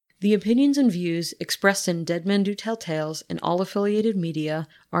The opinions and views expressed in Dead Men Do Tell Tales and all affiliated media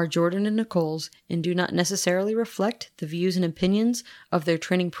are Jordan and Nicole's and do not necessarily reflect the views and opinions of their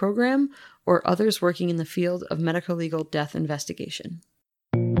training program or others working in the field of medical legal death investigation.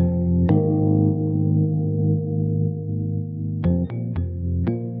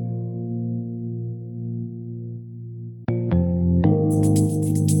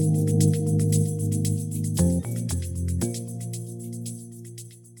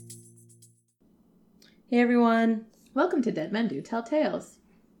 Hey everyone, Welcome to Dead Men Do Tell Tales.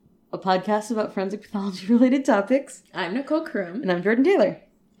 a podcast about forensic pathology related topics. I'm Nicole Kroom, And I'm Jordan Taylor.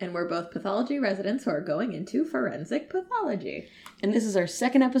 and we're both pathology residents who are going into forensic pathology. And this is our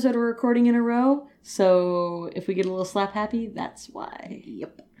second episode we're recording in a row, so if we get a little slap happy, that's why.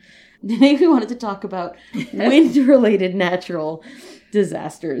 Yep. Today we wanted to talk about wind-related natural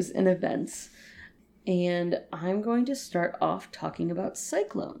disasters and events. And I'm going to start off talking about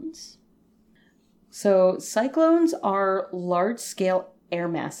cyclones. So cyclones are large-scale air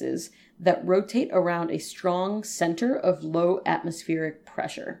masses that rotate around a strong center of low atmospheric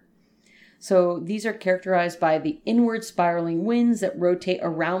pressure. So these are characterized by the inward spiraling winds that rotate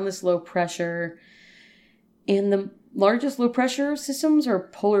around this low pressure. And the largest low pressure systems are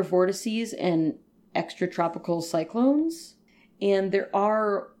polar vortices and extratropical cyclones. And there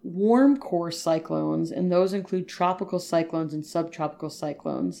are warm core cyclones, and those include tropical cyclones and subtropical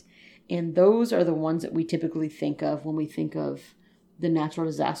cyclones. And those are the ones that we typically think of when we think of the natural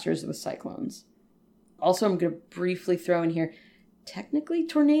disasters with cyclones. Also, I'm going to briefly throw in here, technically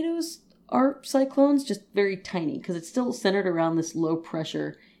tornadoes are cyclones, just very tiny, because it's still centered around this low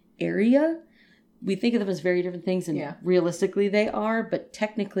pressure area. We think of them as very different things, and realistically they are, but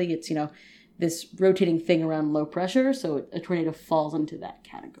technically it's, this rotating thing around low pressure, so a tornado falls into that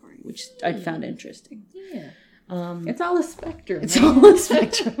category, which I found interesting. Yeah. It's all a spectrum. It's all a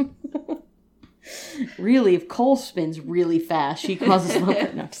spectrum. Really, if Cole spins really fast, she causes low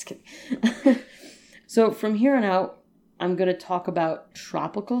pressure. No, I'm just kidding. So from here on out, I'm going to talk about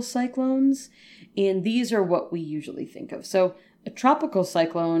tropical cyclones, and these are what we usually think of. So a tropical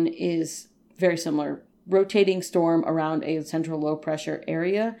cyclone is very similar, rotating storm around a central low pressure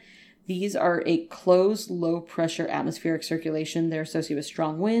area. These are a closed low pressure atmospheric circulation. They're associated with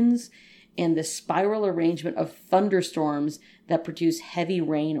strong winds and the spiral arrangement of thunderstorms that produce heavy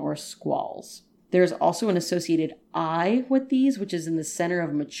rain or squalls. There's also an associated eye with these, which is in the center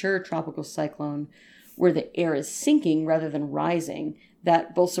of a mature tropical cyclone, where the air is sinking rather than rising.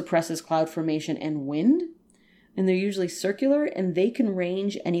 That both suppresses cloud formation and wind. And they're usually circular, and they can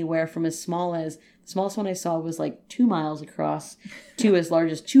range anywhere from as small as, the smallest one I saw was like 2 miles across, to as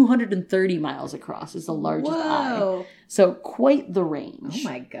large as 230 miles across is the largest eye. So quite the range. Oh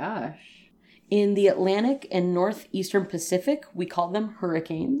my gosh. In the Atlantic and northeastern Pacific, we call them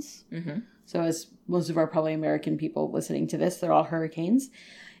hurricanes. Mm-hmm. So as most of our probably American people listening to this, they're all hurricanes.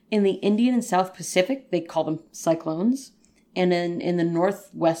 In the Indian and South Pacific, they call them cyclones. And in the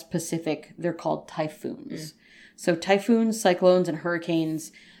Northwest Pacific, they're called typhoons. So typhoons, cyclones, and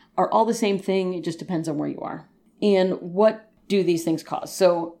hurricanes are all the same thing. It just depends on where you are. And what do these things cause?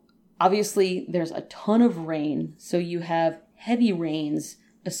 So obviously, there's a ton of rain. So you have heavy rains,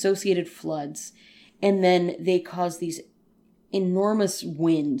 associated floods, and then they cause these enormous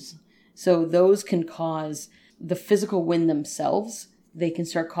winds. So those can cause the physical wind themselves. They can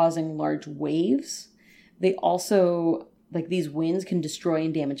start causing large waves. They also, like these winds can destroy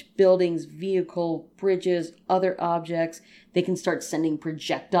and damage buildings, vehicle, bridges, other objects. They can start sending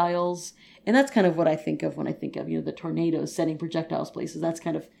projectiles. And that's kind of what I think of when I think of, the tornadoes sending projectiles places. That's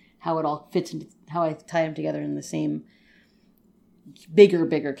kind of how it all fits into, how I tie them together in the same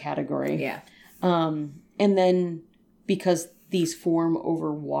bigger category. Yeah. And then because these form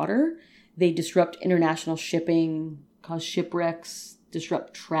over water, they disrupt international shipping, cause shipwrecks,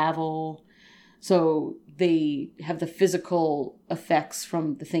 disrupt travel. So they have the physical effects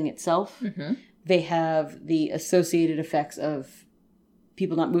from the thing itself. Mm-hmm. They have the associated effects of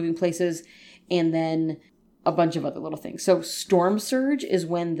people not moving places, and then a bunch of other little things. So storm surge is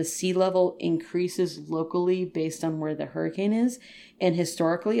when the sea level increases locally based on where the hurricane is. And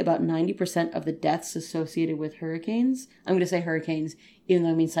historically, about 90% of the deaths associated with hurricanes, I'm going to say hurricanes, even though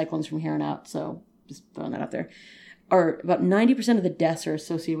I mean cyclones from here on out, so just throwing that out there, are about 90% of the deaths are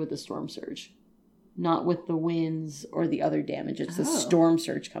associated with the storm surge, not with the winds or the other damage. It's the storm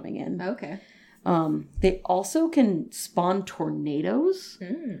surge coming in. Okay. They also can spawn tornadoes,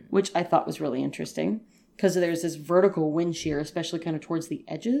 which I thought was really interesting. Because there's this vertical wind shear, especially kind of towards the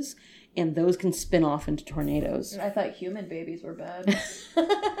edges, and those can spin off into tornadoes. I thought human babies were bad.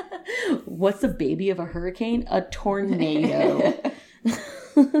 What's the baby of a hurricane? A tornado.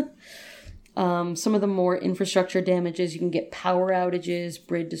 Some of the more infrastructure damages, you can get power outages,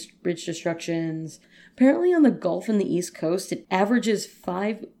 bridge destructions. Apparently on the Gulf and the East Coast, it averages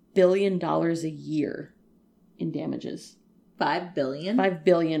 $5 billion a year in damages. 5 billion? 5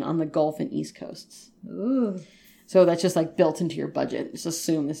 billion on the Gulf and East Coasts. Ooh. So that's just like built into your budget. Just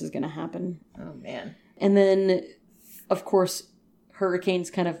assume this is going to happen. Oh, man. And then, of course,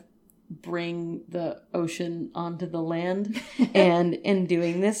 hurricanes kind of bring the ocean onto the land. And in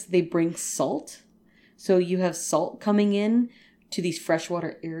doing this, they bring salt. So you have salt coming in to these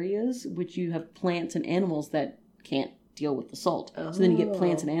freshwater areas, which you have plants and animals that can't deal with the salt. Oh. So then you get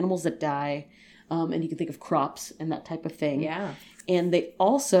plants and animals that die. And you can think of crops and that type of thing. Yeah. And they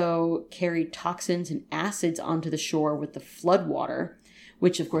also carry toxins and acids onto the shore with the flood water,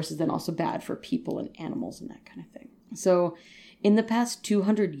 which of course is then also bad for people and animals and that kind of thing. So in the past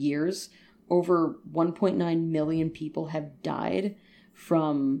 200 years, over 1.9 million people have died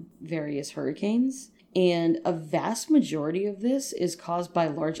from various hurricanes. And a vast majority of this is caused by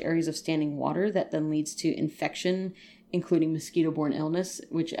large areas of standing water that then leads to infection, including mosquito-borne illness,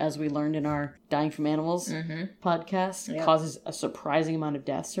 which, as we learned in our Dying from Animals podcast, causes a surprising amount of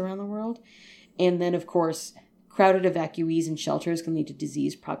deaths around the world. And then, of course, crowded evacuees and shelters can lead to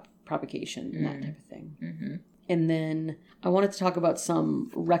disease propagation and that type of thing. Mm-hmm. And then I wanted to talk about some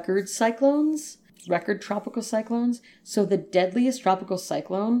record tropical cyclones. So the deadliest tropical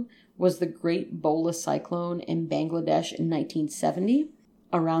cyclone was the Great Bola Cyclone in Bangladesh in 1970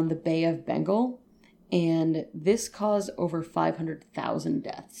 around the Bay of Bengal. And this caused over 500,000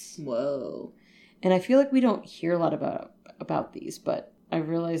 deaths. Whoa. And I feel like we don't hear a lot about these, but I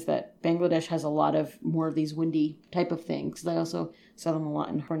realize that Bangladesh has a lot of more of these windy type of things. They also saw them a lot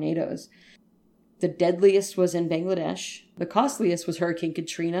in tornadoes. The deadliest was in Bangladesh. The costliest was Hurricane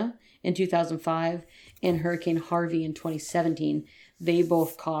Katrina in 2005 and Hurricane Harvey in 2017. They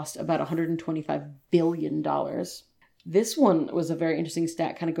both cost about $125 billion. This one was a very interesting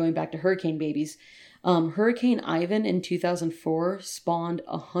stat, kind of going back to hurricane babies. Hurricane Ivan in 2004 spawned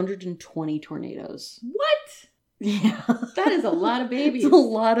 120 tornadoes. What? Yeah. That is a lot of babies. It's a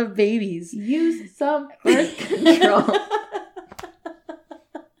lot of babies. Use some birth control.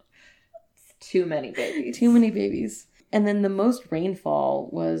 It's too many babies. Too many babies. And then the most rainfall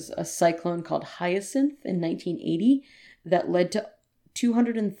was a cyclone called Hyacinth in 1980 that led to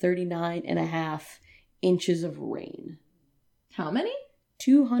 239.5 inches of rain. How many?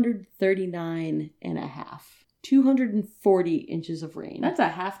 239.5. 240 inches of rain. That's a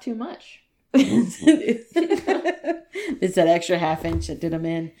half too much. It's that extra half inch that did them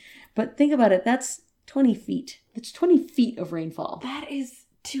in. But think about it. That's 20 feet. That's 20 feet of rainfall. That is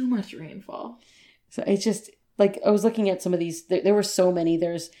too much rainfall. So it's just, like, I was looking at some of these. There were so many.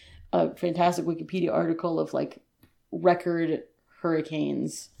 There's a fantastic Wikipedia article of, like, record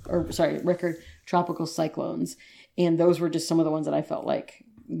tropical cyclones. And those were just some of the ones that I felt like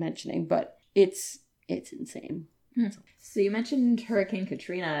mentioning. But it's insane. So you mentioned Hurricane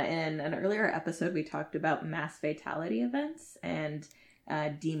Katrina. In an earlier episode, we talked about mass fatality events and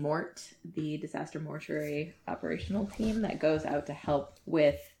DMORT, the disaster mortuary operational team that goes out to help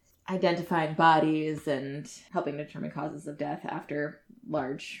with identifying bodies and helping determine causes of death after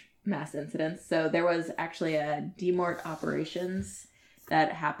large mass incidents. So there was actually a DMORT operations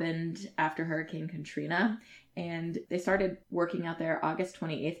that happened after Hurricane Katrina, and they started working out there August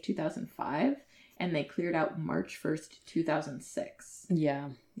 28th, 2005. And they cleared out March 1st, 2006. Yeah.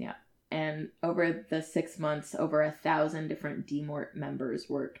 Yeah. And over the 6 months, over 1,000 different DMORT members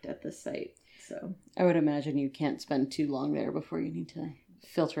worked at the site. So I would imagine you can't spend too long there before you need to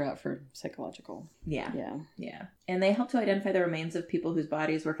filter out for psychological. Yeah. Yeah. Yeah. And they helped to identify the remains of people whose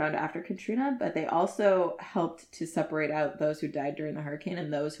bodies were found after Katrina, but they also helped to separate out those who died during the hurricane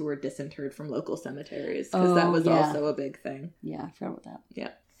and those who were disinterred from local cemeteries. Because that was also a big thing. Yeah, I forgot about that.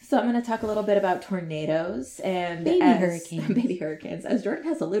 Yeah. So I'm going to talk a little bit about tornadoes and baby hurricanes. As Jordan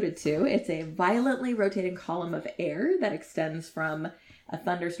has alluded to, it's a violently rotating column of air that extends from a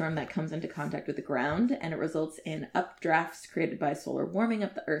thunderstorm that comes into contact with the ground, and it results in updrafts created by solar warming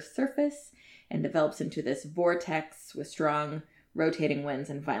of the Earth's surface and develops into this vortex with strong rotating winds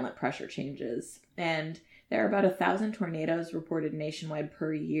and violent pressure changes. And there are about 1,000 tornadoes reported nationwide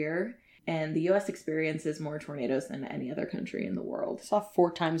per year. And the U.S. experiences more tornadoes than any other country in the world. I saw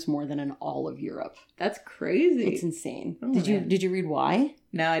 4 times more than in all of Europe. That's crazy. It's insane. Oh, Did you read why?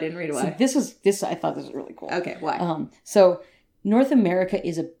 No, I didn't read why. So I thought this was really cool. Okay, why? So North America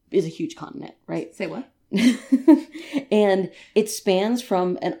is a huge continent, right? Say what? And it spans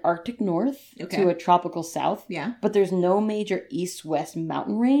from an Arctic north to a tropical south. Yeah. But there's no major east-west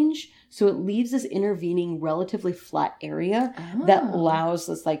mountain range. So it leaves this intervening relatively flat area that allows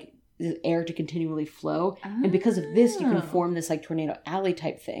this like the air to continually flow. And because of this, you can form this like tornado alley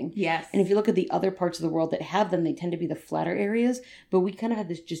type thing. Yes. And if you look at the other parts of the world that have them, they tend to be the flatter areas. But we kind of have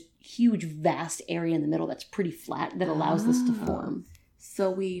this just huge, vast area in the middle that's pretty flat that allows this to form.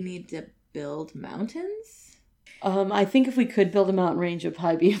 So we need to build mountains? I think if we could build a mountain range, it would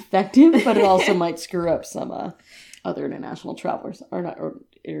probably be effective, but it also might screw up some other international travelers,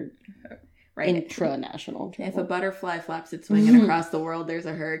 Right. Intra-national travel. If a butterfly flaps its wing and across the world there's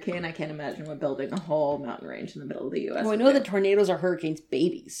a hurricane, I can't imagine what building a whole mountain range in the middle of the U.S. Well, I know that tornadoes are hurricanes'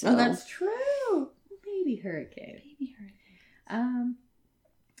 babies. So. Oh, that's true. Baby hurricane.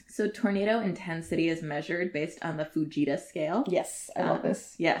 So tornado intensity is measured based on the Fujita scale. Yes, I love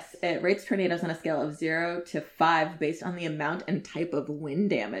this. Yes, it rates tornadoes on a scale of 0 to 5 based on the amount and type of wind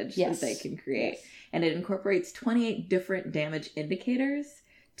damage that they can create. Yes. And it incorporates 28 different damage indicators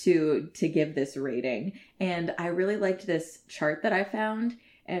to give this rating. And I really liked this chart that I found.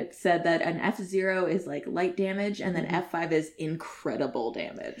 It said that an F0 is like light damage, and then F5 is incredible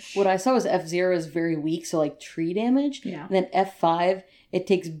damage. What I saw was F0 is very weak, so like tree damage. Yeah. And then F5, it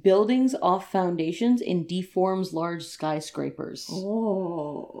takes buildings off foundations and deforms large skyscrapers.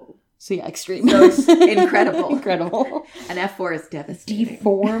 Oh. So yeah, extreme. So it's incredible. Incredible. And F4 is devastating.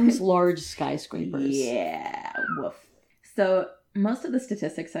 Deforms large skyscrapers. Yeah. Woof. So most of the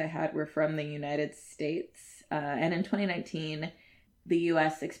statistics I had were from the United States. And in 2019, the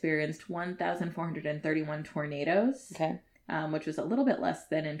U.S. experienced 1,431 tornadoes. Okay. Which was a little bit less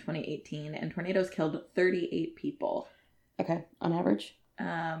than in 2018. And tornadoes killed 38 people. Okay. On average?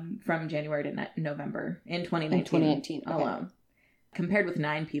 From January to November in 2019. Okay. Alone. Compared with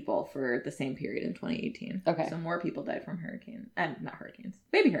 9 people for the same period in 2018. Okay. So more people died from baby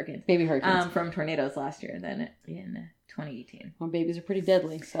hurricanes. Baby hurricanes. From tornadoes last year than in 2018. Well, babies are pretty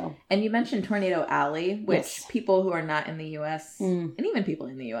deadly, so. And you mentioned Tornado Alley, which people who are not in the U.S., and even people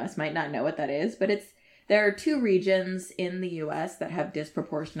in the U.S. might not know what that is, but there are 2 regions in the U.S. that have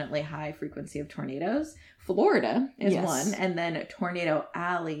disproportionately high frequency of tornadoes. Florida is one, and then Tornado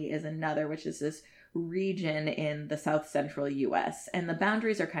Alley is another, which is this region in the south central U.S. And the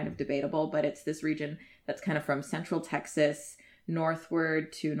boundaries are kind of debatable, but it's this region that's kind of from central Texas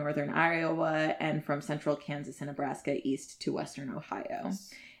northward to northern Iowa, and from central Kansas and Nebraska east to western Ohio.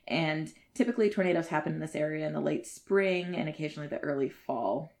 And typically tornadoes happen in this area in the late spring and occasionally the early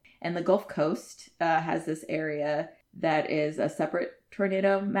fall. And the Gulf Coast has this area that is a separate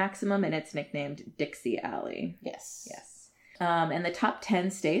tornado maximum, and it's nicknamed Dixie Alley. Yes. And the top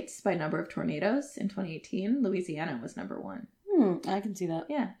 10 states by number of tornadoes in 2018, Louisiana was number 1. I can see that.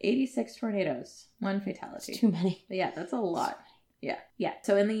 Yeah, 86 tornadoes, 1 fatality. It's too many. But yeah, that's a lot. Yeah.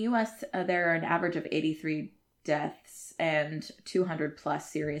 So in the U.S., there are an average of 83 deaths and 200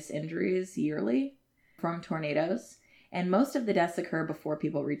 plus serious injuries yearly from tornadoes. And most of the deaths occur before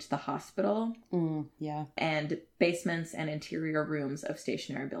people reach the hospital. Yeah. And basements and interior rooms of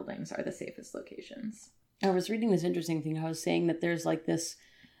stationary buildings are the safest locations. I was reading this interesting thing. I was saying that there's like this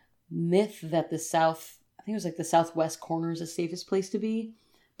myth that the southwest corner is the safest place to be.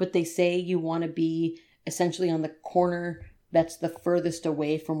 But they say you want to be essentially on the corner that's the furthest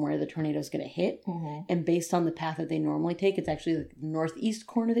away from where the tornado is going to hit. And based on the path that they normally take, it's actually the northeast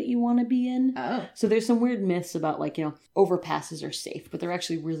corner that you want to be in. Oh. So there's some weird myths about overpasses are safe, but they're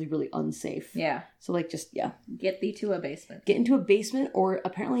actually really, really unsafe. Yeah. So get thee to a basement. Get into a basement, or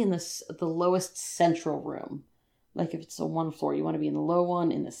apparently in the lowest central room. Like if it's a 1 floor, you want to be in the low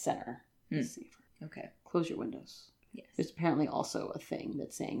one in the center. It's safer. Okay. Close your windows. Yes. There's apparently also a thing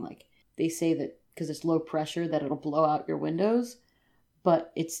that's saying they say that because it's low pressure that it'll blow out your windows,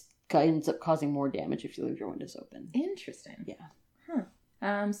 but it ends up causing more damage if you leave your windows open. Interesting.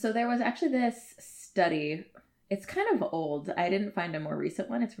 Yeah. So there was actually this study. It's kind of old. I didn't find a more recent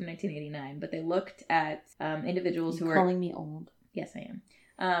one. It's from 1989, but they looked at individuals who were... calling me old? Yes, I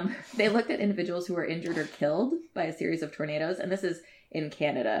am. They looked at individuals who were injured or killed by a series of tornadoes, and this is in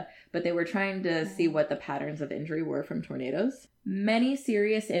Canada, but they were trying to see what the patterns of injury were from tornadoes. Many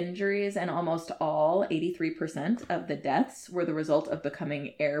serious injuries, and almost all, 83% of the deaths, were the result of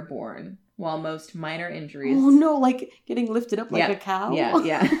becoming airborne, while most minor injuries... Oh no, like getting lifted up like a cow?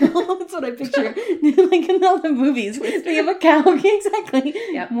 Yeah. That's what I picture. Like in all the movies. They have a cow. Exactly.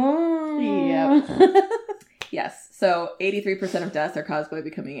 Yep. Yes, so 83% of deaths are caused by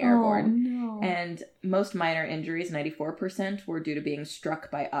becoming airborne. Oh, no. And most minor injuries, 94%, were due to being struck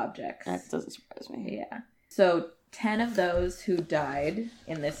by objects. That doesn't surprise me. Yeah. So 10 of those who died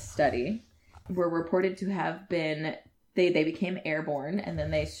in this study were reported to have been... They became airborne, and then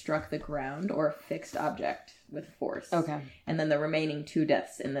they struck the ground or a fixed object with force. Okay. And then the remaining 2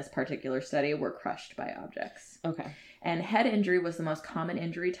 deaths in this particular study were crushed by objects. Okay. And head injury was the most common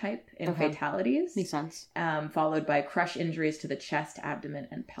injury type in fatalities. Makes sense. Followed by crush injuries to the chest, abdomen,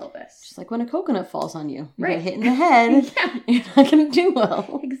 and pelvis. Just like when a coconut falls on you. You Right. get hit in the head, you're not going to do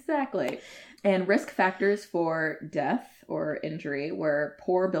well. Exactly. And risk factors for death or injury were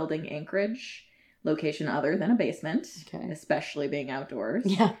poor building anchorage, location other than a basement, especially being outdoors,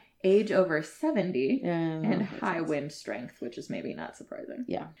 age over 70, and high wind strength, which is maybe not surprising.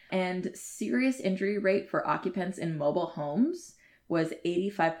 Yeah. And serious injury rate for occupants in mobile homes was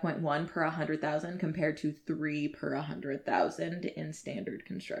 85.1 per 100,000 compared to 3 per 100,000 in standard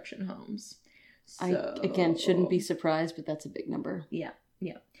construction homes. So, I, again, shouldn't be surprised, but that's a big number. Yeah.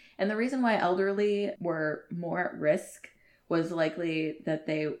 And the reason why elderly were more at risk was likely that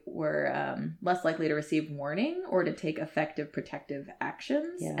they were less likely to receive warning or to take effective protective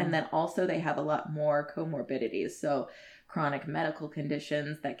actions. Yeah. And then also they have a lot more comorbidities. So chronic medical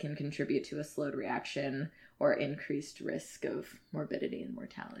conditions that can contribute to a slowed reaction or increased risk of morbidity and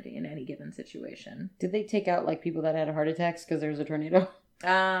mortality in any given situation. Did they take out like people that had heart attacks because there was a tornado?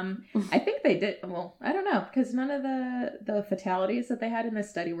 I think they did. Well, I don't know, because none of the fatalities that they had in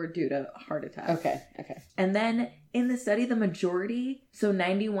this study were due to heart attack. Okay. And then in the study, the majority, so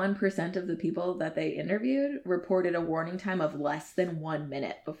 91% of the people that they interviewed reported a warning time of less than 1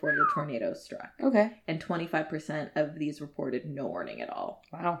 minute before the tornado struck. Okay. And 25% of these reported no warning at all.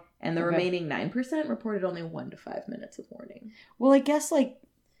 Wow. And the remaining 9% reported only 1 to 5 minutes of warning. Well, I guess like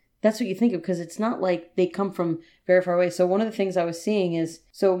that's what you think of, because it's not like they come from very far away. So one of the things I was seeing is,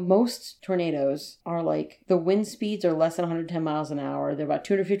 so most tornadoes are like, the wind speeds are less than 110 miles an hour. They're about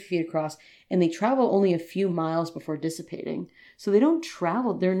 250 feet across, and they travel only a few miles before dissipating. So they don't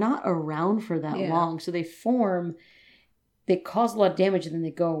travel. They're not around for that long. So they form, they cause a lot of damage, and then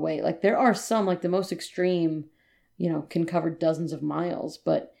they go away. Like there are some, like the most extreme, can cover dozens of miles,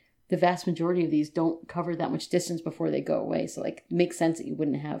 but the vast majority of these don't cover that much distance before they go away. So, like, it makes sense that you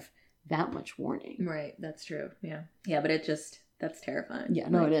wouldn't have that much warning. Right. That's true. Yeah. Yeah, but that's terrifying. Yeah,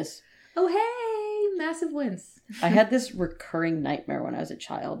 no, it is. Oh, hey, massive winds. I had this recurring nightmare when I was a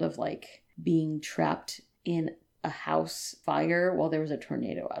child of, like, being trapped in a house fire while there was a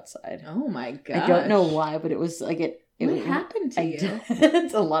tornado outside. Oh, my gosh. I don't know why, but it was, like, what happened to you?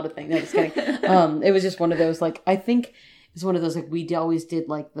 It's a lot of things. I'm just kidding. It was just one of those, like, I think it's one of those, like, we always did,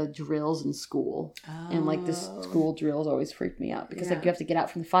 like, the drills in school. Oh. And, like, the school drills always freaked me out. Because, like, you have to get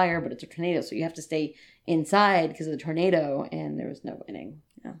out from the fire, but it's a tornado. So you have to stay inside because of the tornado. And there was no winning.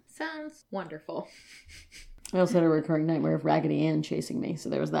 Yeah. Sounds wonderful. I also had a recurring nightmare of Raggedy Ann chasing me. So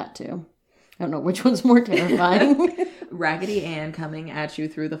there was that, too. I don't know which one's more terrifying. Raggedy Ann coming at you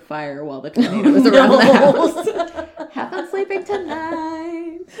through the fire while the tornado was around the house. Have fun sleeping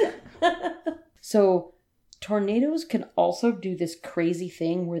tonight. So tornadoes can also do this crazy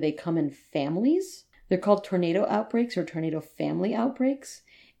thing where they come in families. They're called tornado outbreaks or tornado family outbreaks.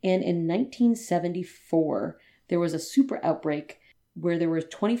 And in 1974, there was a super outbreak where there were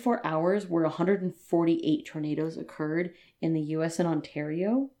 24 hours where 148 tornadoes occurred in the U.S. and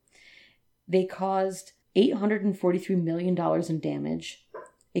Ontario. They caused $843 million in damage.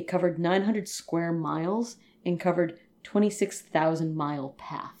 It covered 900 square miles and covered 26,000-mile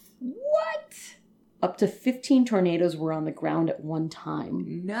path. What? Up to 15 tornadoes were on the ground at one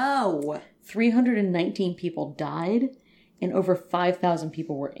time. No. 319 people died, and over 5,000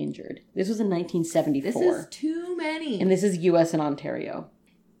 people were injured. This was in 1974. This is too many. And this is U.S. and Ontario.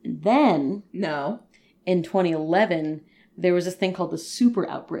 Then, in 2011, there was this thing called the super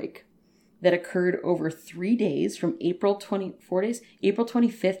outbreak that occurred over 3 days from April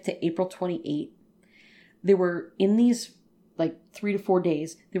 25th to April 28th. There were, in these 3 to 4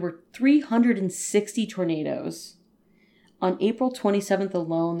 days, there were 360 tornadoes. On April 27th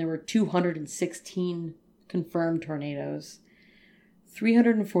alone, there were 216 confirmed tornadoes.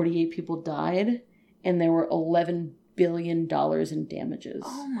 348 people died, and there were $11 billion in damages.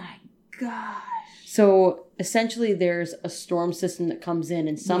 Oh my gosh. So essentially there's a storm system that comes in,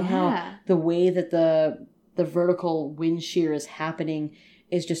 and somehow the way that the vertical wind shear is happening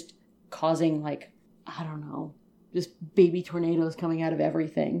is just causing, just baby tornadoes coming out of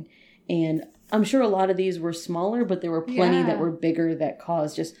everything. And I'm sure a lot of these were smaller, but there were plenty that were bigger that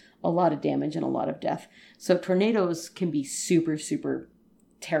caused just a lot of damage and a lot of death. So tornadoes can be super, super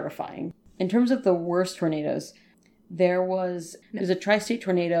terrifying. In terms of the worst tornadoes, there's a tri-state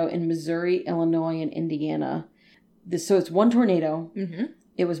tornado in Missouri, Illinois, and Indiana. So it's one tornado. Mm-hmm.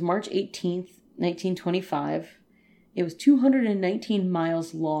 It was March 18th, 1925. It was 219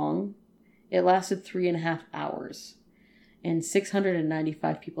 miles long. It lasted 3.5 hours. and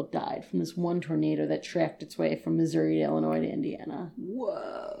 695 people died from this one tornado that tracked its way from Missouri to Illinois to Indiana.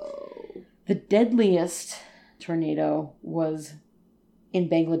 Whoa. The deadliest tornado was in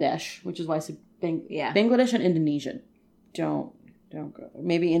Bangladesh, which is why I said Bangladesh and Indonesia. Don't go there.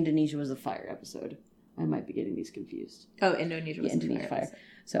 Maybe Indonesia was a fire episode. I might be getting these confused. Oh, Indonesia was Indonesia fire.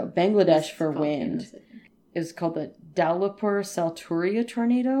 So Bangladesh for wind. It was called the Daulapur Salturia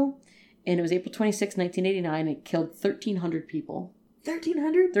tornado, and it was April 26, 1989. It killed 1,300 people.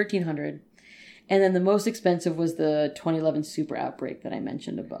 1,300? 1,300. And then the most expensive was the 2011 super outbreak that I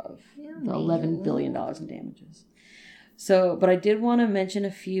mentioned above. The $11 billion in damages. So, but I did want to mention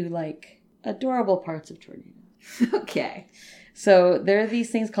a few, like, adorable parts of tornadoes. Okay. So there are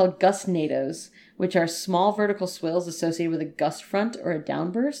these things called gustnados, which are small vertical swirls associated with a gust front or a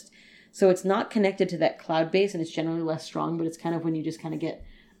downburst. So it's not connected to that cloud base, and it's generally less strong, but it's kind of when you just kind of get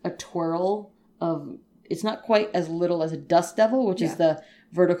a twirl of... It's not quite as little as a dust devil, which is the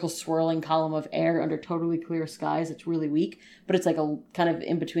vertical swirling column of air under totally clear skies. It's really weak, but it's like a kind of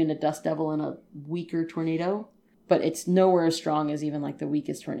in between a dust devil and a weaker tornado. But it's nowhere as strong as even like the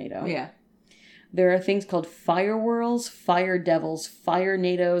weakest tornado. Yeah. There are things called fire whirls, fire devils, fire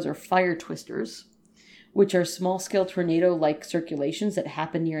nados, or fire twisters, which are small-scale tornado-like circulations that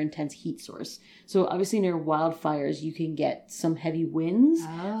happen near intense heat source. So obviously near wildfires, you can get some heavy winds.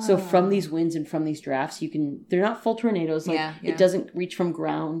 Oh. So from these winds and from these drafts, they're not full tornadoes. Like it doesn't reach from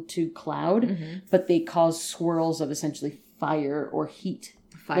ground to cloud, but they cause swirls of essentially fire or heat.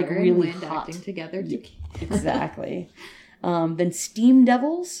 Fire like really and wind hot. Acting together. Exactly. Then steam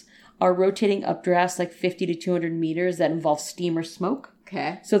devils are rotating updrafts like 50 to 200 meters that involve steam or smoke.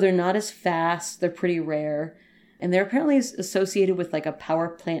 Okay. So they're not as fast. They're pretty rare. And they're apparently associated with like a power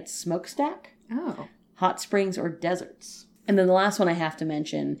plant smokestack. Oh. Hot springs or deserts. And then the last one I have to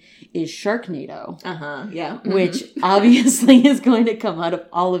mention is Sharknado. Uh-huh. Yeah. Which obviously is going to come out of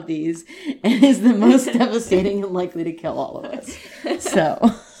all of these and is the most devastating and likely to kill all of us. So.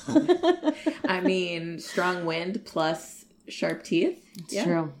 I mean, strong wind plus sharp teeth. It's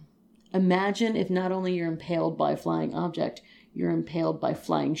true. Imagine if not only you're impaled by a flying object, you're impaled by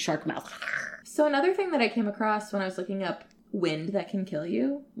flying shark mouth. So another thing that I came across when I was looking up wind that can kill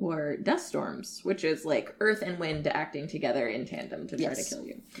you were dust storms, which is like earth and wind acting together in tandem to try to kill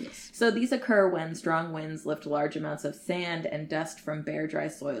you. Yes. So these occur when strong winds lift large amounts of sand and dust from bare, dry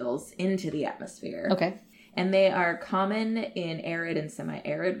soils into the atmosphere. Okay. And they are common in arid and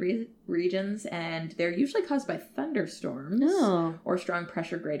semi-arid regions, and they're usually caused by thunderstorms or strong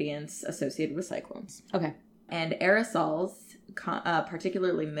pressure gradients associated with cyclones. Okay. And aerosols,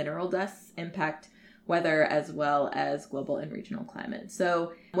 particularly mineral dusts, impact weather as well as global and regional climate.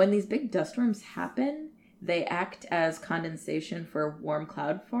 So when these big dust storms happen, they act as condensation for warm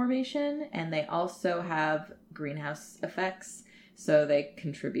cloud formation, and they also have greenhouse effects. So they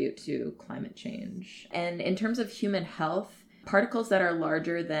contribute to climate change. And in terms of human health, particles that are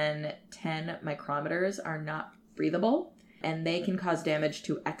larger than 10 micrometers are not breathable, and they can cause damage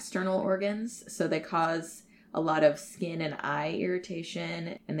to external organs. So they cause a lot of skin and eye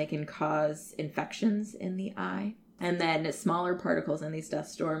irritation, and they can cause infections in the eye. And then smaller particles in these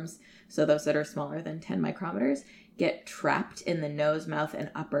dust storms, so those that are smaller than 10 micrometers, get trapped in the nose, mouth, and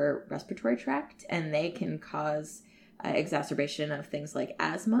upper respiratory tract, and they can cause exacerbation of things like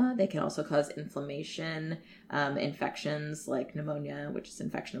asthma. They can also cause inflammation, infections like pneumonia, which is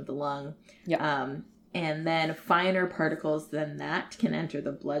infection of the lung. Yeah. And then finer particles than that can enter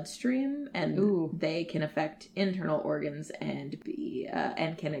the bloodstream, and they can affect internal organs and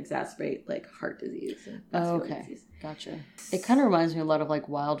can exacerbate like heart disease and vascular disease. Gotcha. It kind of reminds me a lot of like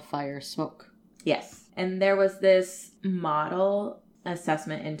wildfire smoke. Yes. And there was this model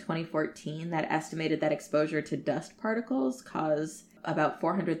assessment in 2014 that estimated that exposure to dust particles caused about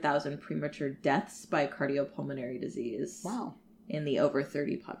 400,000 premature deaths by cardiopulmonary disease. Wow. In the over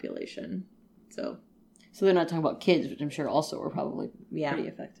 30 population. So they're not talking about kids, which I'm sure also were probably pretty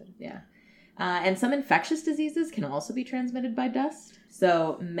affected. Yeah. And some infectious diseases can also be transmitted by dust.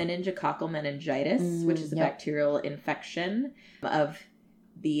 So meningococcal meningitis, which is a bacterial infection of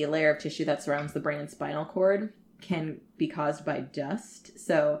the layer of tissue that surrounds the brain and spinal cord, can be caused by dust.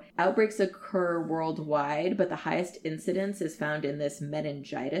 So outbreaks occur worldwide, but the highest incidence is found in this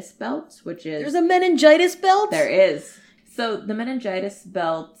meningitis belt, which is... There's a meningitis belt? There is. So the meningitis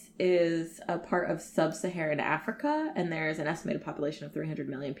belt is a part of sub-Saharan Africa, and there's an estimated population of 300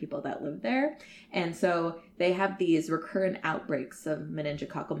 million people that live there. And so they have these recurrent outbreaks of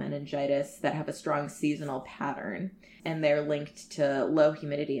meningococcal meningitis that have a strong seasonal pattern, and they're linked to low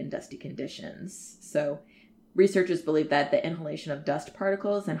humidity and dusty conditions. So researchers believe that the inhalation of dust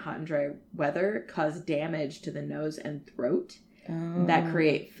particles in hot and dry weather cause damage to the nose and throat that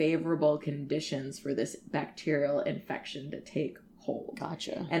create favorable conditions for this bacterial infection to take hold.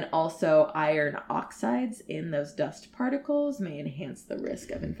 Gotcha. And also iron oxides in those dust particles may enhance the risk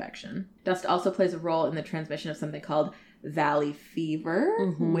of infection. Dust also plays a role in the transmission of something called valley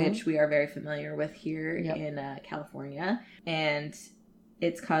fever, which we are very familiar with here in California. And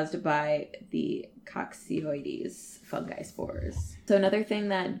it's caused by the coccidioides fungi spores. So another thing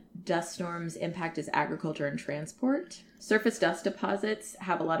that dust storms impact is agriculture and transport. Surface dust deposits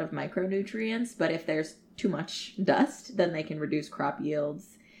have a lot of micronutrients, but if there's too much dust, then they can reduce crop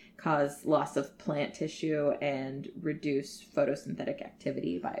yields, cause loss of plant tissue, and reduce photosynthetic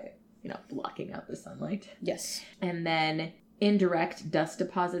activity by, blocking out the sunlight. Yes. And then indirect dust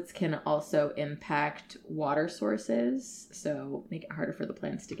deposits can also impact water sources, so make it harder for the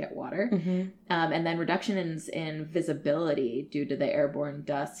plants to get water. And then reductions in visibility due to the airborne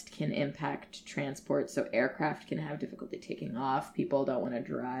dust can impact transport, so aircraft can have difficulty taking off. People don't want to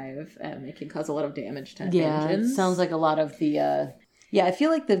drive, and it can cause a lot of damage to engines. It sounds like a lot of the... I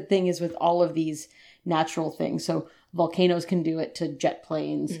feel like the thing is with all of these natural things, so volcanoes can do it to jet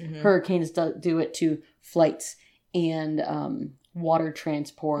planes, hurricanes do it to flights, and water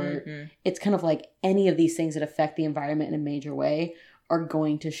transport. It's kind of like any of these things that affect the environment in a major way are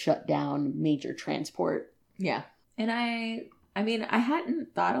going to shut down major transport. Yeah. And I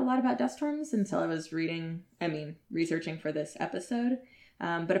hadn't thought a lot about dust storms until I was researching for this episode.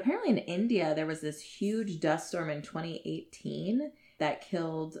 But apparently in India, there was this huge dust storm in 2018 that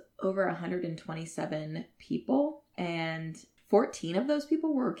killed over 127 people, and 14 of those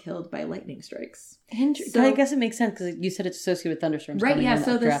people were killed by lightning strikes. So, I guess it makes sense because you said it's associated with thunderstorms. Right, yeah.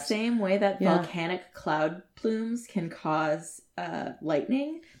 So the same way that volcanic cloud plumes can cause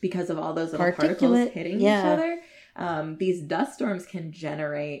lightning because of all those little particles hitting each other, these dust storms can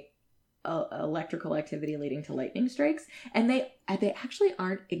generate electrical activity leading to lightning strikes. And they actually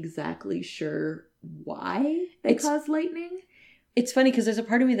aren't exactly sure why they cause lightning. It's funny because there's a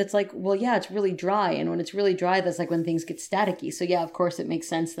part of me that's like, well, yeah, it's really dry. And when it's really dry, that's like when things get staticky. So yeah, of course it makes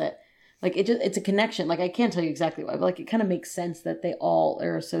sense that like it's a connection. Like I can't tell you exactly why, but like it kind of makes sense that they all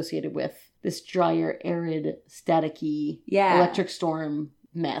are associated with this drier, arid, staticky electric storm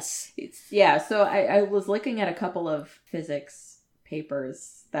mess. So I was looking at a couple of physics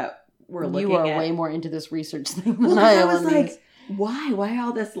papers that were looking at... You are way more into this research thing than I am. I was like, why? Why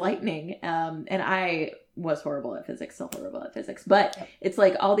all this lightning? And I was horrible at physics, still horrible at physics. But it's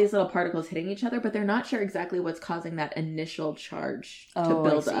like all these little particles hitting each other, but they're not sure exactly what's causing that initial charge to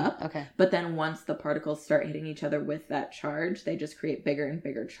build up. Okay. But then once the particles start hitting each other with that charge, they just create bigger and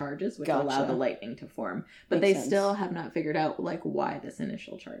bigger charges, which allow the lightning to form. But they still have not figured out like why this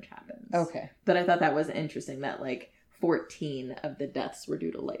initial charge happens. Okay. But I thought that was interesting that like 14 of the deaths were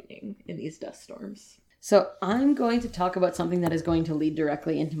due to lightning in these dust storms. So I'm going to talk about something that is going to lead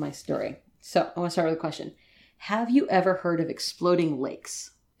directly into my story. So I want to start with a question. Have you ever heard of exploding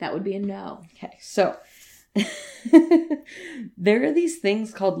lakes? That would be a no. Okay, so there are these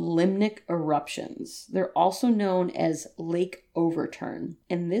things called limnic eruptions. They're also known as lake overturn.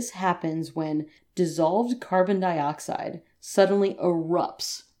 And this happens when dissolved carbon dioxide suddenly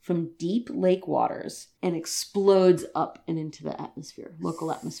erupts from deep lake waters and explodes up and into the atmosphere,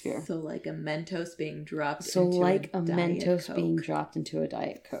 local atmosphere. So like a Mentos being dropped into a Mentos Coke. being dropped into a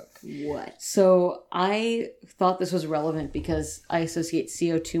Diet Coke. What? So I thought this was relevant because I associate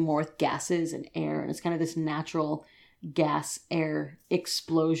CO2 more with gases and air, and it's kind of this natural gas-air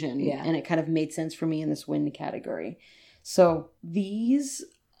explosion. Yeah. And it kind of made sense for me in this wind category. So these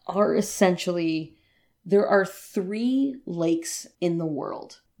are essentially... There are 3 lakes in the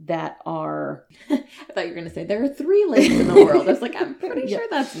world that are... I thought you were going to say there are 3 lakes in the world. I was like, I'm pretty sure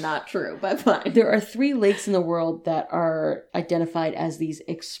that's not true, but fine. There are 3 lakes in the world that are identified as these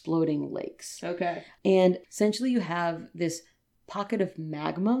exploding lakes. Okay. And essentially you have this pocket of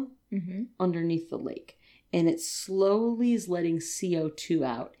magma underneath the lake. And it slowly is letting CO2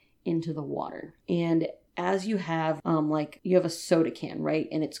 out into the water. And as you have, you have a soda can, right?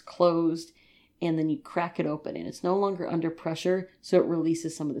 And it's closed. And then you crack it open and it's no longer under pressure, so it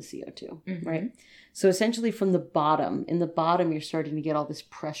releases some of the CO2, right? So essentially from the bottom, you're starting to get all this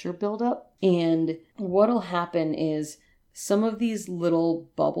pressure buildup. And what'll happen is some of these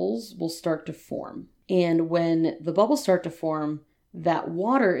little bubbles will start to form. And when the bubbles start to form, that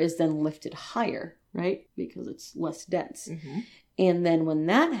water is then lifted higher, right? Because it's less dense. And then when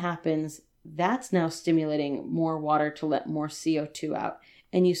that happens, that's now stimulating more water to let more CO2 out.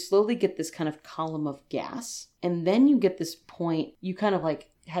 And you slowly get this kind of column of gas. And then you get this point, you kind of like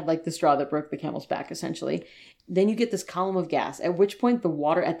had like the straw that broke the camel's back, essentially. Then you get this column of gas, at which point the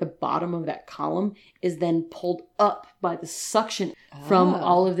water at the bottom of that column is then pulled up by the suction from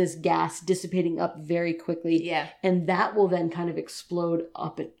all of this gas dissipating up very quickly. Yeah. And that will then kind of explode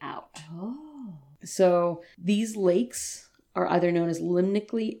up and out. Oh. So these lakes are either known as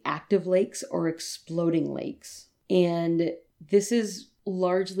limnically active lakes or exploding lakes. And this is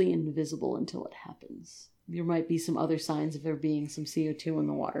largely invisible until it happens. There might be some other signs of there being some CO2 in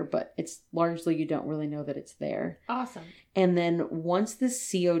the water, but it's largely you don't really know that it's there. Awesome. And then once this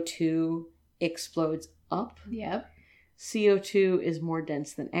CO2 explodes up, Yep. CO2 is more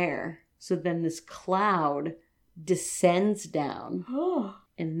dense than air. So then this cloud descends down.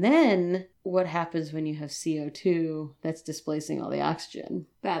 And then what happens when you have CO2 that's displacing all the oxygen?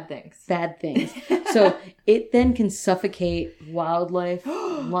 Bad things. Bad things. So it then can suffocate wildlife,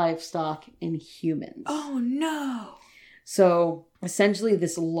 livestock, and humans. Oh, no. So essentially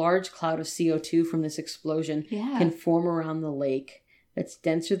this large cloud of CO2 from this explosion Yeah. can form around the lake that's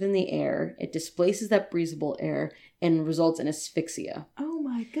denser than the air. It displaces that breathable air and results in asphyxia. Oh,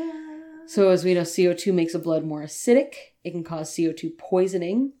 my God. So as we know, CO2 makes the blood more acidic. It can cause CO2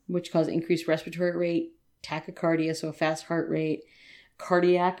 poisoning, which causes increased respiratory rate, tachycardia, so a fast heart rate,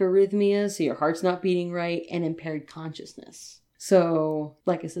 cardiac arrhythmias, so your heart's not beating right, and impaired consciousness. So,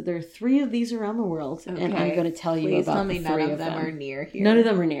 like I said, there are 3 of these around the world, and I'm going to tell you Please about tell me the 3 none of of them are near here. None of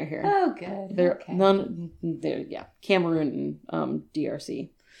them are near here. Oh, good. They're okay. Cameroon and DRC.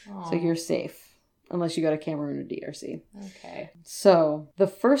 So you're safe. Unless you go to Cameroon or DRC. Okay. So, the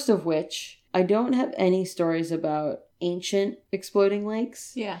first of which, I don't have any stories about ancient exploding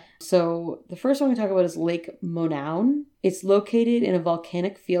lakes. Yeah. So, the first one we talk about is Lake Monoun. It's located in a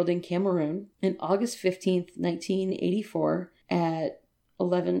volcanic field in Cameroon. On August 15th, 1984, at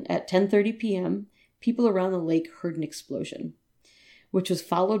 10:30 p.m., people around the lake heard an explosion, which was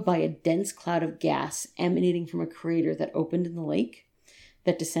followed by a dense cloud of gas emanating from a crater that opened in the lake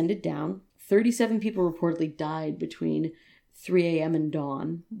that descended down. 37 people reportedly died between 3 a.m. and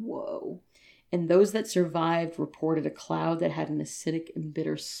dawn. Whoa. And those that survived reported a cloud that had an acidic and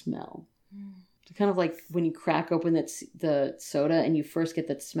bitter smell. So kind of like when you crack open the soda and you first get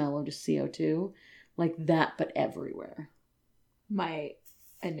that smell of just CO2. Like that, but everywhere. My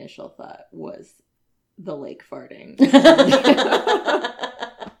initial thought was the lake farting.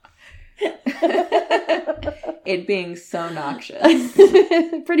 It being so noxious.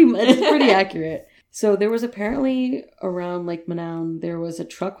 Pretty much. It's pretty accurate. So there was apparently around Lake Monoun, there was a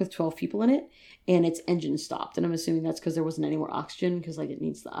truck with 12 people in it, and its engine stopped. And I'm assuming that's because there wasn't any more oxygen, because like it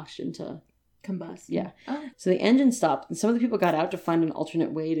needs the oxygen to combust. Yeah. Oh. So the engine stopped, and some of the people got out to find an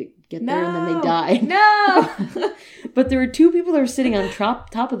alternate way to get there, and then they died. No! But there were 2 people that were sitting on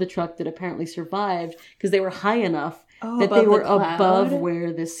top of the truck that apparently survived because they were high enough that they were above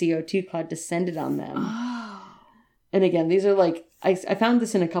where the CO2 cloud descended on them. Oh. And again, these are like, I found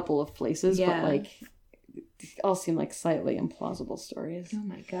this in a couple of places, but like, all seem like slightly implausible stories. Oh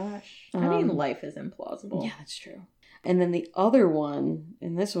my gosh. I mean, life is implausible. Yeah, that's true. And then the other one,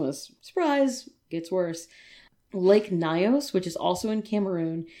 and this one was, surprise, gets worse. Lake Nyos, which is also in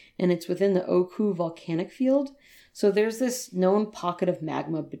Cameroon, and it's within the Oku volcanic field. So there's this known pocket of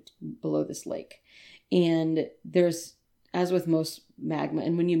magma below this lake. And there's, as with most magma,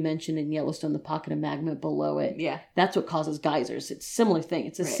 and when you mentioned in Yellowstone the pocket of magma below it, that's what causes geysers. It's a similar thing.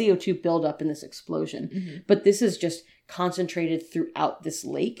 It's a CO2 buildup in this explosion. Mm-hmm. But this is just concentrated throughout this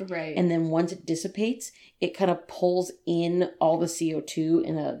lake. Right. And then once it dissipates, it kind of pulls in all the CO2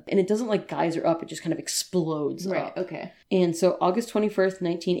 and it doesn't like geyser up, it just kind of explodes up. Right, okay. And so August 21st,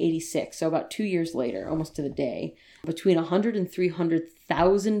 1986, so about 2 years later, almost to the day, between 100 and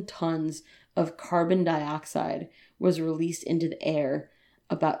 300,000 tons of carbon dioxide was released into the air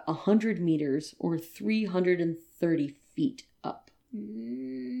about 100 meters or 330 feet up.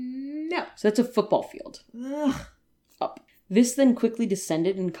 No. So that's a football field. Ugh. Up. This then quickly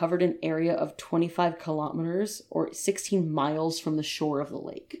descended and covered an area of 25 kilometers or 16 miles from the shore of the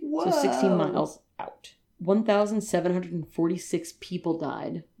lake. Whoa. So 16 miles out. 1,746 people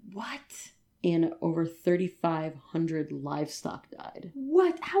died. What? And over 3,500 livestock died.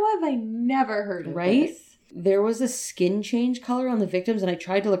 What? How have I never heard of this? There was a skin change color on the victims, and I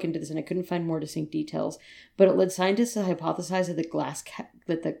tried to look into this, and I couldn't find more distinct details. But it led scientists to hypothesize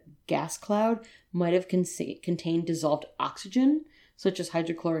that the gas cloud might have contained dissolved oxygen, such as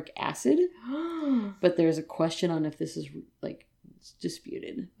hydrochloric acid. But there's a question on if this is it's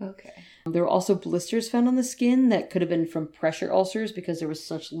disputed. Okay. There were also blisters found on the skin that could have been from pressure ulcers because there was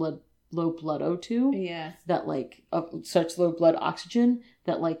such low blood O2. Yeah. That such low blood oxygen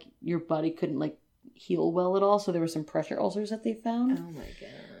that your body couldn't heal well at all, so there were some pressure ulcers that they found. Oh my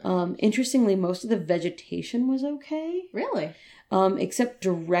god. Interestingly, most of the vegetation was okay. Really? Except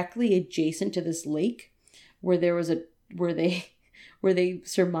directly adjacent to this lake, where they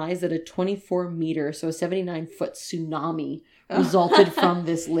surmised that a 24-meter, so a 79-foot tsunami resulted from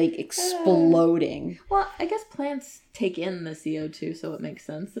this lake exploding. Well, I guess plants take in the CO2, so it makes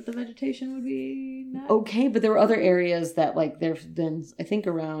sense that the vegetation would be not... Okay, but there were other areas that, like, there's been, I think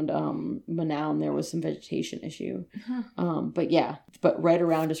around Manaum, there was some vegetation issue. Huh. But right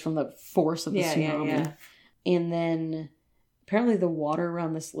around is from the force of the tsunami. Yeah. And then apparently the water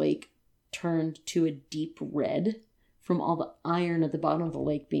around this lake turned to a deep red from all the iron at the bottom of the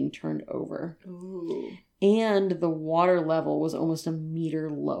lake being turned over. Ooh. And the water level was almost a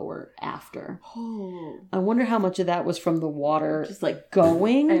meter lower after. Oh. I wonder how much of that was from the water Just like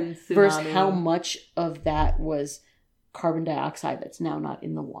going and versus how much of that was carbon dioxide that's now not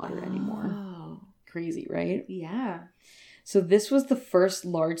in the water anymore. Oh. Crazy, right? Yeah. So this was the first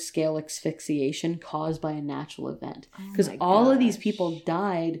large-scale asphyxiation caused by a natural event. Because my all of these gosh. people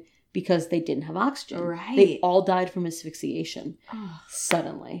died because they didn't have oxygen. Right. They all died from asphyxiation Oh.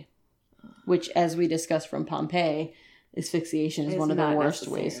 suddenly. Which, as we discussed from Pompeii, asphyxiation is It's one of the not worst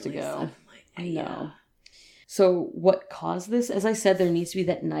ways to necessarily go. suddenly. I Yeah. know. So what caused this? As I said, there needs to be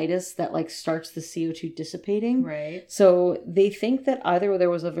that nidus that like starts the CO2 dissipating. Right. So they think that either there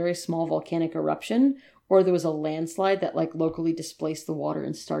was a very small volcanic eruption or there was a landslide that like locally displaced the water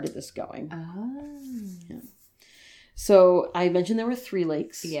and started this going. Oh. Yeah. So I mentioned there were 3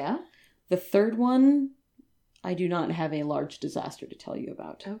 lakes. Yeah. The third one, I do not have a large disaster to tell you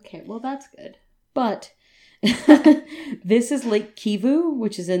about. Okay. Well, that's good. But this is Lake Kivu,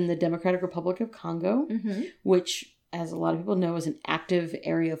 which is in the Democratic Republic of Congo, Mm-hmm. which, as a lot of people know, is an active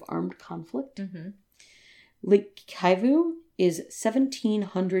area of armed conflict. Mm-hmm. Lake Kivu is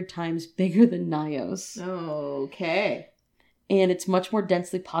 1,700 times bigger than Nios. Okay. And it's much more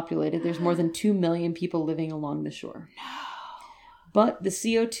densely populated. There's more than 2 million people living along the shore. No. But the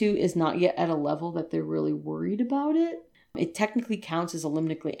CO2 is not yet at a level that they're really worried about it. It technically counts as a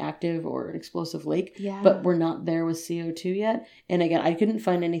limnically active or an explosive lake, Yeah. but we're not there with CO2 yet. And again, I couldn't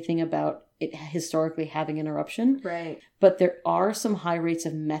find anything about it historically having an eruption. Right. But there are some high rates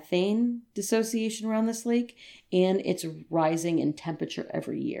of methane dissociation around this lake, and it's rising in temperature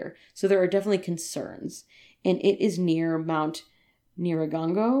every year. So there are definitely concerns. And it is near Mount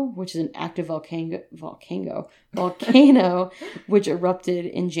Nyiragongo, which is an active volcano, which erupted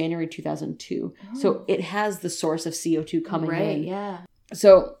in January 2002. Oh. So it has the source of CO2 coming Right. in. Yeah.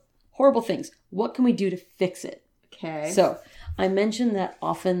 So horrible things. What can we do to fix it? Okay. So I mentioned that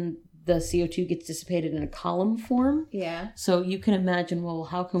often the CO2 gets dissipated in a column form. Yeah. So you can imagine, well,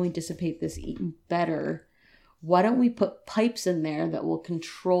 how can we dissipate this even better? Why don't we put pipes in there that will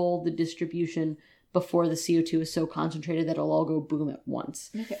control the distribution before the CO2 is so concentrated that it'll all go boom at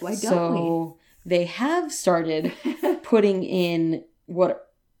once? Okay. Why don't So they have started putting in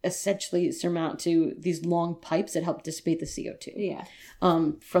what essentially surmount to these long pipes that help dissipate the CO2. Yeah.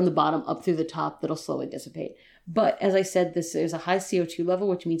 From the bottom up through the top that'll slowly dissipate. But as I said, there's a high CO2 level,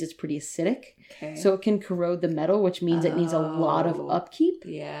 which means it's pretty acidic. Okay. So it can corrode the metal, which means it needs a lot of Oh. upkeep.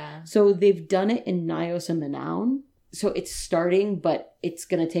 Yeah. So they've done it in Nios and Manaum. So it's starting, but it's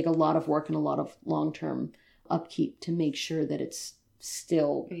going to take a lot of work and a lot of long-term upkeep to make sure that it's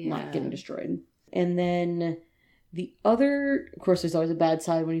still not getting destroyed. And then the other, of course, there's always a bad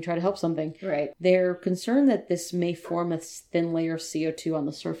side when you try to help something. Right. They're concerned that this may form a thin layer of CO2 on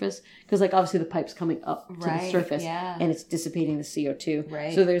the surface because, like, obviously the pipe's coming up to the surface and it's dissipating the CO2.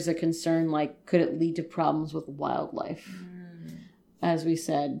 Right. So there's a concern, like, could it lead to problems with wildlife? As we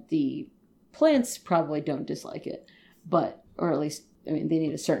said, the plants probably don't dislike it, but, or at least, I mean, they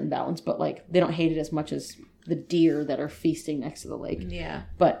need a certain balance, but, like, they don't hate it as much as the deer that are feasting next to the lake. Yeah.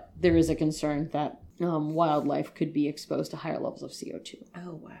 But there is a concern that wildlife could be exposed to higher levels of CO2.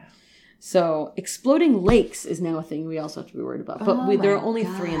 Oh, wow. So exploding lakes is now a thing we also have to be worried about. But there are only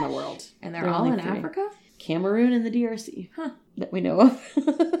 3 in the world. And they're There are all only in 3. Africa? Cameroon and the DRC. Huh. That we know of.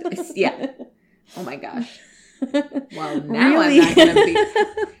 Yeah. Oh my gosh. Well, now Really? I'm not going to be...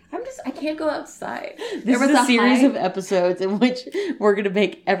 I can't go outside. This is a series of episodes in which we're going to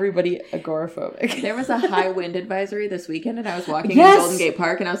make everybody agoraphobic. There was a high wind advisory this weekend, and I was walking Yes! in Golden Gate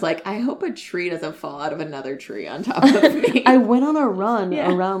Park, and I was like, I hope a tree doesn't fall out of another tree on top of me. I went on a run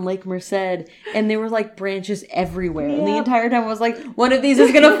around Lake Merced, and there were like branches everywhere. And the entire time I was like, one of these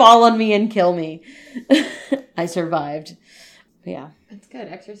is going to fall on me and kill me. I survived. But yeah. It's good.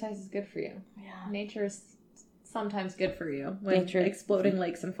 Exercise is good for you. Yeah. Nature is sometimes good for you when Nature exploding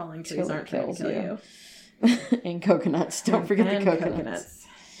lakes and falling trees aren't trying to kill you. And coconuts. Don't forget the And coconuts.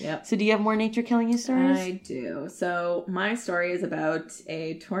 Yep. So do you have more nature killing you stories? I do. So my story is about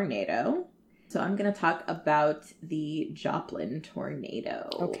a tornado. So I'm going to talk about the Joplin tornado.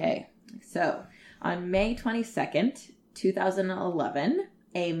 Okay. So on May 22nd, 2011,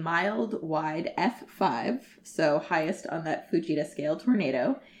 a mild wide F5, so highest on that Fujita scale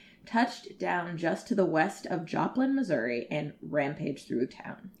tornado, touched down just to the west of Joplin, Missouri, and rampaged through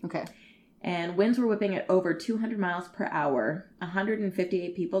town. Okay. And winds were whipping at over 200 miles per hour.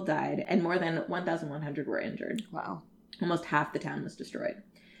 158 people died, and more than 1,100 were injured. Wow. Almost half the town was destroyed.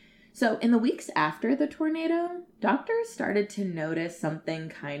 So in the weeks after the tornado, doctors started to notice something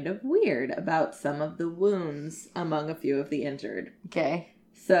kind of weird about some of the wounds among a few of the injured. Okay.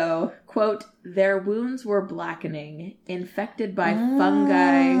 So, quote, their wounds were blackening, infected by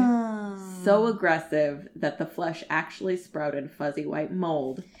fungi so aggressive that the flesh actually sprouted fuzzy white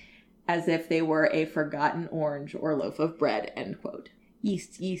mold, as if they were a forgotten orange or loaf of bread, end quote.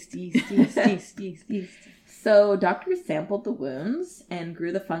 Yeast, yeast, yeast, yeast, yeast, yeast, yeast. So doctors sampled the wounds and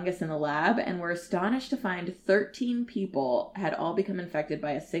grew the fungus in the lab and were astonished to find 13 people had all become infected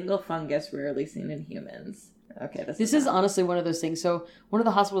by a single fungus rarely seen in humans. Okay, this is honestly one of those things. So one of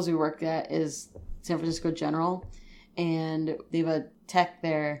the hospitals we worked at is San Francisco General, and they have a tech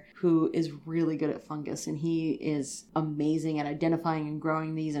there who is really good at fungus, and he is amazing at identifying and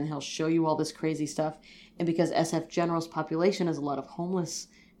growing these, and he'll show you all this crazy stuff. And because SF General's population is a lot of homeless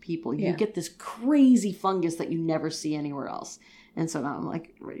people, you get this crazy fungus that you never see anywhere else. And so now I'm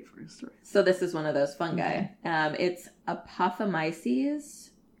like ready for a story. So this is one of those fungi. Okay. It's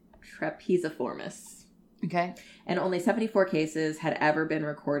Apophomyces trapeziformis. Okay. And only 74 cases had ever been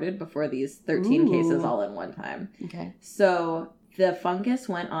recorded before these 13 cases all in one time. Okay. So the fungus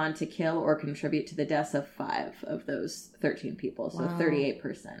went on to kill or contribute to the deaths of 5 of those 13 people. So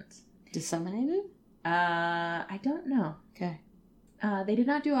 38%. Disseminated? I don't know. Okay. They did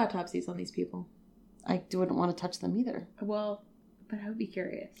not do autopsies on these people. I wouldn't want to touch them either. Well, but I would be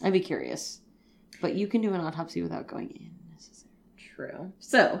curious. I'd be curious. But you can do an autopsy without going in necessarily. True.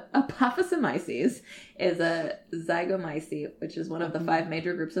 So, Apophomyces is a zygomycete, which is one of the 5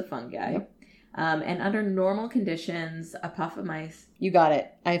 major groups of fungi. Yep. And under normal conditions, Apophomyces... You got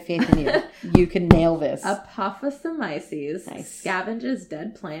it. I have faith in you. You can nail this. Apophomyces scavenges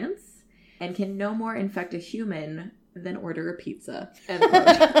dead plants and can no more infect a human than order a pizza. End quote.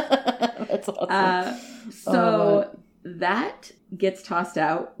 That's awesome. That gets tossed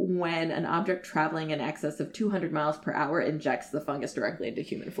out when an object traveling in excess of 200 miles per hour injects the fungus directly into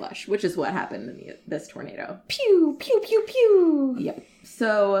human flesh, which is what happened in this tornado. Pew, pew, pew, pew. Yep.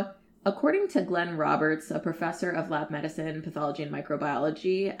 So, according to Glenn Roberts, a professor of lab medicine, pathology, and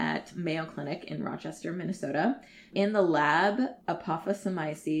microbiology at Mayo Clinic in Rochester, Minnesota, in the lab,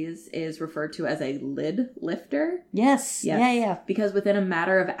 Apophomyces is referred to as a lid lifter. Yes. Yeah. Because within a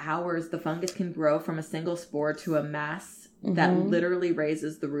matter of hours, the fungus can grow from a single spore to a mass that literally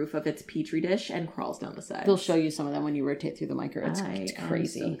raises the roof of its petri dish and crawls down the sides. They'll show you some of them when you rotate through the micro. It's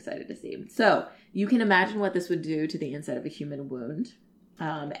crazy. I'm so excited to see. So you can imagine what this would do to the inside of a human wound.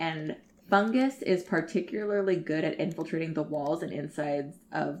 And fungus is particularly good at infiltrating the walls and insides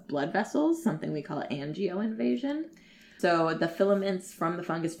of blood vessels, something we call angioinvasion. So the filaments from the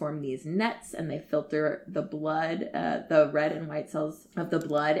fungus form these nets, and they filter the blood, the red and white cells of the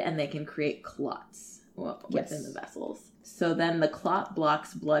blood, and they can create clots within the vessels. So then the clot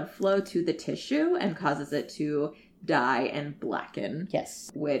blocks blood flow to the tissue and causes it to die and blacken.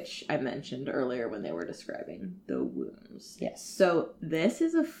 Yes. Which I mentioned earlier when they were describing the wounds. Yes. So this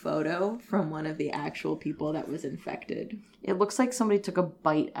is a photo from one of the actual people that was infected. It looks like somebody took a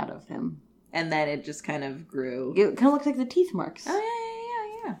bite out of him. And then it just kind of grew. It kind of looks like the teeth marks.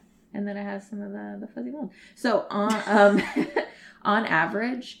 Oh, yeah. And then it has some of the fuzzy mold. So on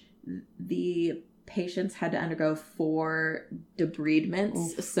average, the patients had to undergo 4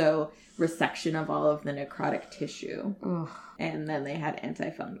 debridements. Oof. So resection of all of the necrotic tissue. Ugh. And then they had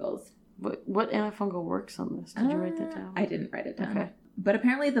antifungals. What antifungal works on this? Did you write that down? I didn't write it down. Okay. But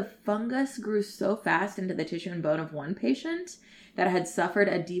apparently the fungus grew so fast into the tissue and bone of one patient that had suffered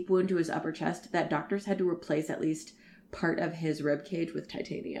a deep wound to his upper chest that doctors had to replace at least part of his rib cage with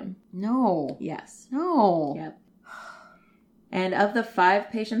titanium. No. Yes. No. Yep. And of the 5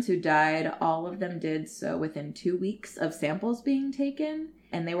 patients who died, all of them did so within 2 weeks of samples being taken.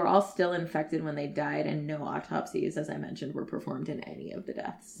 And they were all still infected when they died, and no autopsies, as I mentioned, were performed in any of the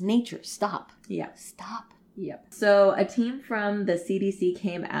deaths. Nature, stop. Yeah. Stop. Yep. So a team from the CDC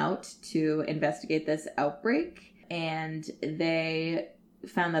came out to investigate this outbreak, and they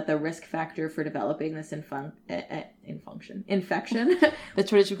found that the risk factor for developing this infection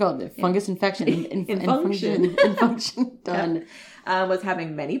That's what it should be called. Fungus infection. Infunction. Done. Was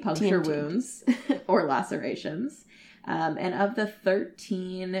having many puncture wounds or lacerations. And of the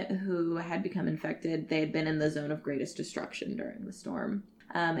 13 who had become infected, they had been in the zone of greatest destruction during the storm.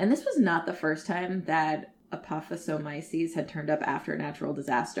 And this was not the first time that Apophthosomyces had turned up after a natural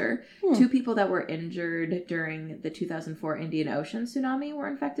disaster. 2 people that were injured during the 2004 Indian Ocean tsunami were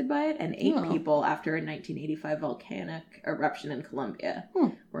infected by it, and 8 people after a 1985 volcanic eruption in Colombia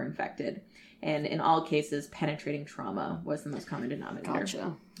were infected. And in all cases, penetrating trauma was the most common denominator.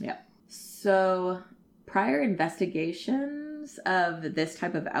 Gotcha. Yeah. So prior investigations of this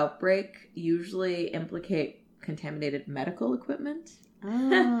type of outbreak usually implicate contaminated medical equipment.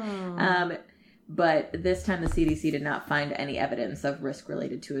 Oh. But this time the CDC did not find any evidence of risk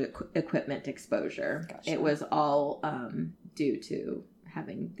related to equipment exposure. Gotcha. It was all due to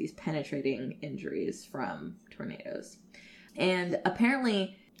having these penetrating injuries from tornadoes. And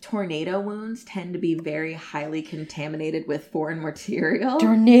apparently tornado wounds tend to be very highly contaminated with foreign material.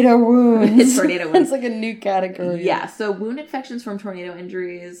 Tornado wounds. Tornado wounds. It's like a new category. Yeah, so wound infections from tornado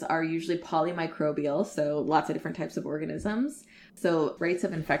injuries are usually polymicrobial, so lots of different types of organisms. So rates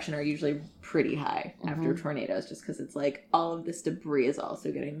of infection are usually pretty high after tornadoes, just because it's like all of this debris is also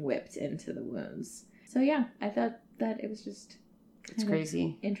getting whipped into the wounds. So yeah, I thought that it was just It's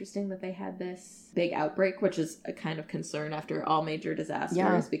crazy. Interesting that they had this big outbreak, which is a kind of concern after all major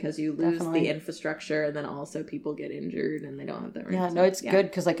disasters, because you lose the infrastructure and then also people get injured and they don't have the right. Yeah, no, it's good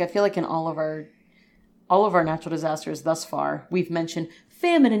because like I feel like in all of our natural disasters thus far, we've mentioned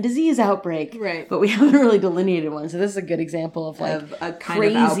famine and disease outbreak, right? But we haven't really delineated one. So this is a good example of like a kind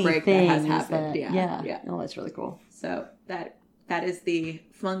crazy of outbreak that has things happened. Yeah. Oh, that's really cool. So that is the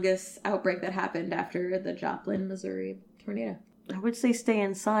fungus outbreak that happened after the Joplin, Missouri tornado. I would say stay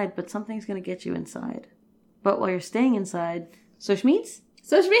inside, but something's going to get you inside. But while you're staying inside, so Schmeats?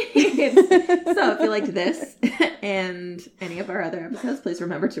 So if you liked this and any of our other episodes, please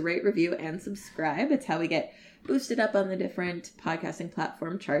remember to rate, review, and subscribe. It's how we get boosted up on the different podcasting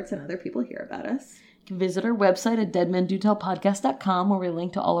platform charts and other people hear about us. You can visit our website at deadmendotellpodcast.com where we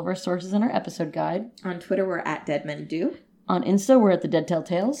link to all of our sources in our episode guide. On Twitter, we're at deadmendo. On Insta, we're at the Dead Tell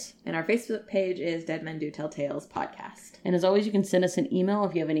Tales. And our Facebook page is Dead Men Do Tell Tales Podcast. And as always, you can send us an email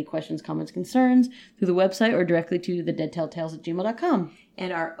if you have any questions, comments, concerns through the website or directly to thedeadtelltales@gmail.com.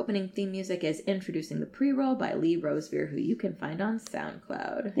 And our opening theme music is Introducing the Pre-Roll by Lee Rosevere, who you can find on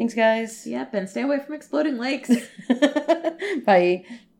SoundCloud. Thanks, guys. Yep, and stay away from exploding lakes. Bye.